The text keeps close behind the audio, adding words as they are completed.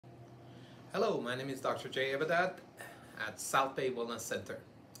Hello, my name is Dr. Jay Abadat at South Bay Wellness Center.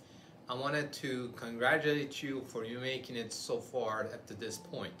 I wanted to congratulate you for you making it so far up to this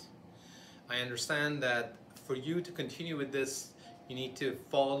point. I understand that for you to continue with this, you need to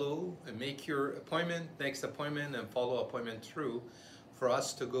follow and make your next appointment and follow appointment through for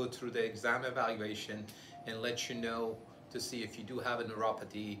us to go through the exam evaluation and let you know to see if you do have a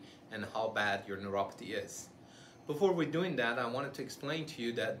neuropathy and how bad your neuropathy is. Before we're doing that, I wanted to explain to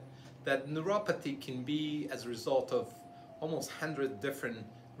you that neuropathy can be as a result of almost 100 different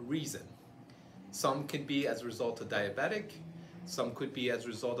reasons. Some could be as a result of diabetic, some could be as a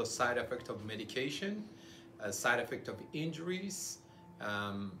result of side effect of medication, a side effect of injuries,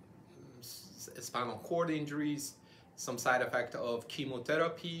 spinal cord injuries, some side effect of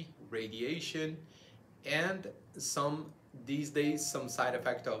chemotherapy, radiation, and these days some side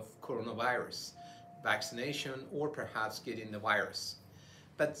effect of coronavirus, vaccination, or perhaps getting the virus.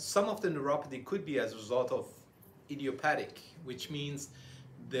 But some of the neuropathy could be as a result of idiopathic, which means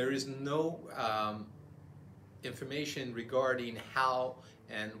there is no information regarding how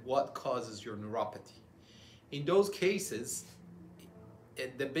and what causes your neuropathy. In those cases,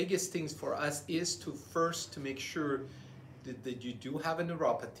 the biggest things for us is to first to make sure that you do have a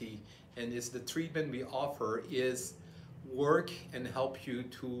neuropathy, and is the treatment we offer is work and help you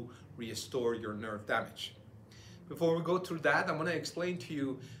to restore your nerve damage. Before we go through that, I'm going to explain to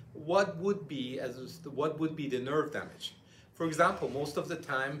you what would be the nerve damage. For example, most of the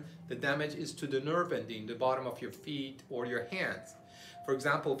time the damage is to the nerve ending, the bottom of your feet or your hands. For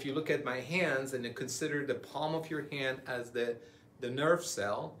example, if you look at my hands and you consider the palm of your hand as the nerve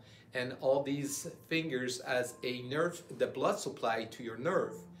cell and all these fingers as a nerve, the blood supply to your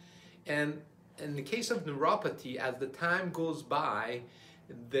nerve. And in the case of neuropathy, as the time goes by,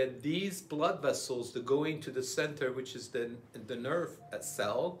 that these blood vessels that go into the center, which is the nerve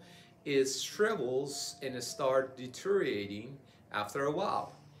cell, shrivels and start deteriorating after a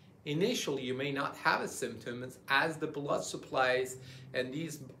while. Initially, you may not have a symptom. As the blood supplies and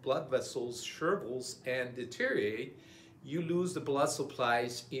these blood vessels shrivels and deteriorate, you lose the blood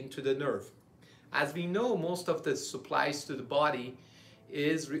supplies into the nerve. As we know, most of the supplies to the body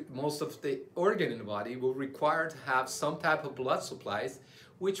most of the organ in the body will require to have some type of blood supplies,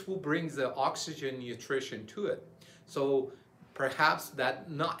 which will bring the oxygen nutrition to it. So perhaps that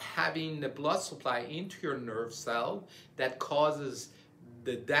not having the blood supply into your nerve cell that causes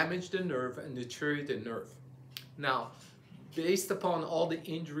the damage the nerve and deteriorate the nerve. Now, based upon all the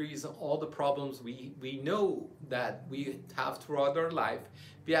injuries and all the problems we know that we have throughout our life,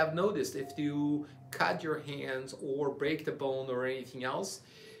 we have noticed if you cut your hands or break the bone or anything else,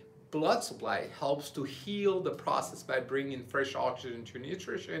 blood supply helps to heal the process by bringing fresh oxygen to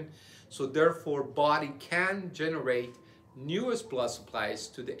nutrition. So therefore, body can generate newest blood supplies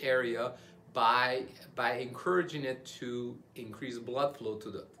to the area by encouraging it to increase blood flow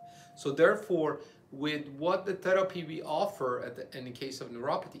to it. So therefore, with what the therapy we offer in the case of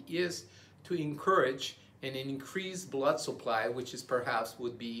neuropathy is to encourage and increase blood supply, which is perhaps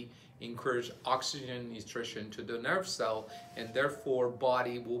would be encourage oxygen nutrition to the nerve cell, and therefore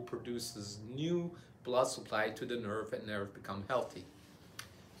body will produce this new blood supply to the nerve and nerve become healthy.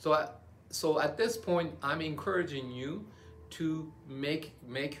 So at this point, I'm encouraging you to make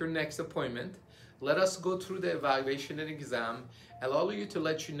your next appointment. Let us go through the evaluation and exam, allow you to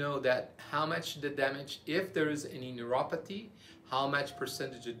let you know that how much the damage, if there is any neuropathy, how much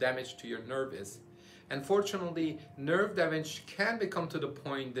percentage of damage to your nerve is. Unfortunately, nerve damage can become to the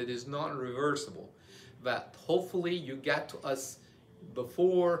point that is not reversible, but hopefully you get to us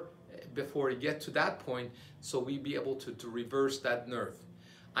before you get to that point, so we be able to reverse that nerve.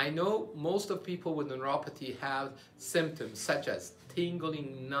 I know most of people with neuropathy have symptoms such as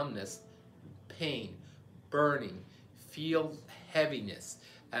tingling, numbness, pain, burning, feel heaviness,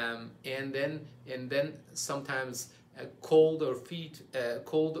 and then sometimes cold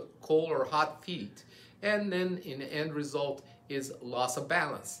or hot feet, and then in the end result is loss of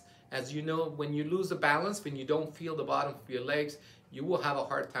balance. As you know, when you lose the balance, when you don't feel the bottom of your legs, you will have a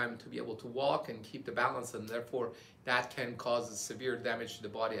hard time to be able to walk and keep the balance, and therefore that can cause severe damage to the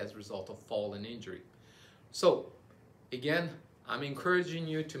body as a result of fall and injury. So again, I'm encouraging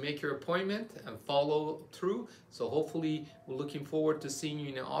you to make your appointment and follow through. So hopefully we're looking forward to seeing you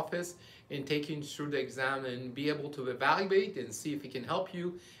in the office and taking you through the exam and be able to evaluate and see if we can help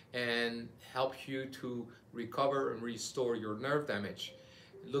you and help you to recover and restore your nerve damage.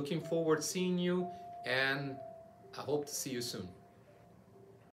 Looking forward to seeing you, and I hope to see you soon.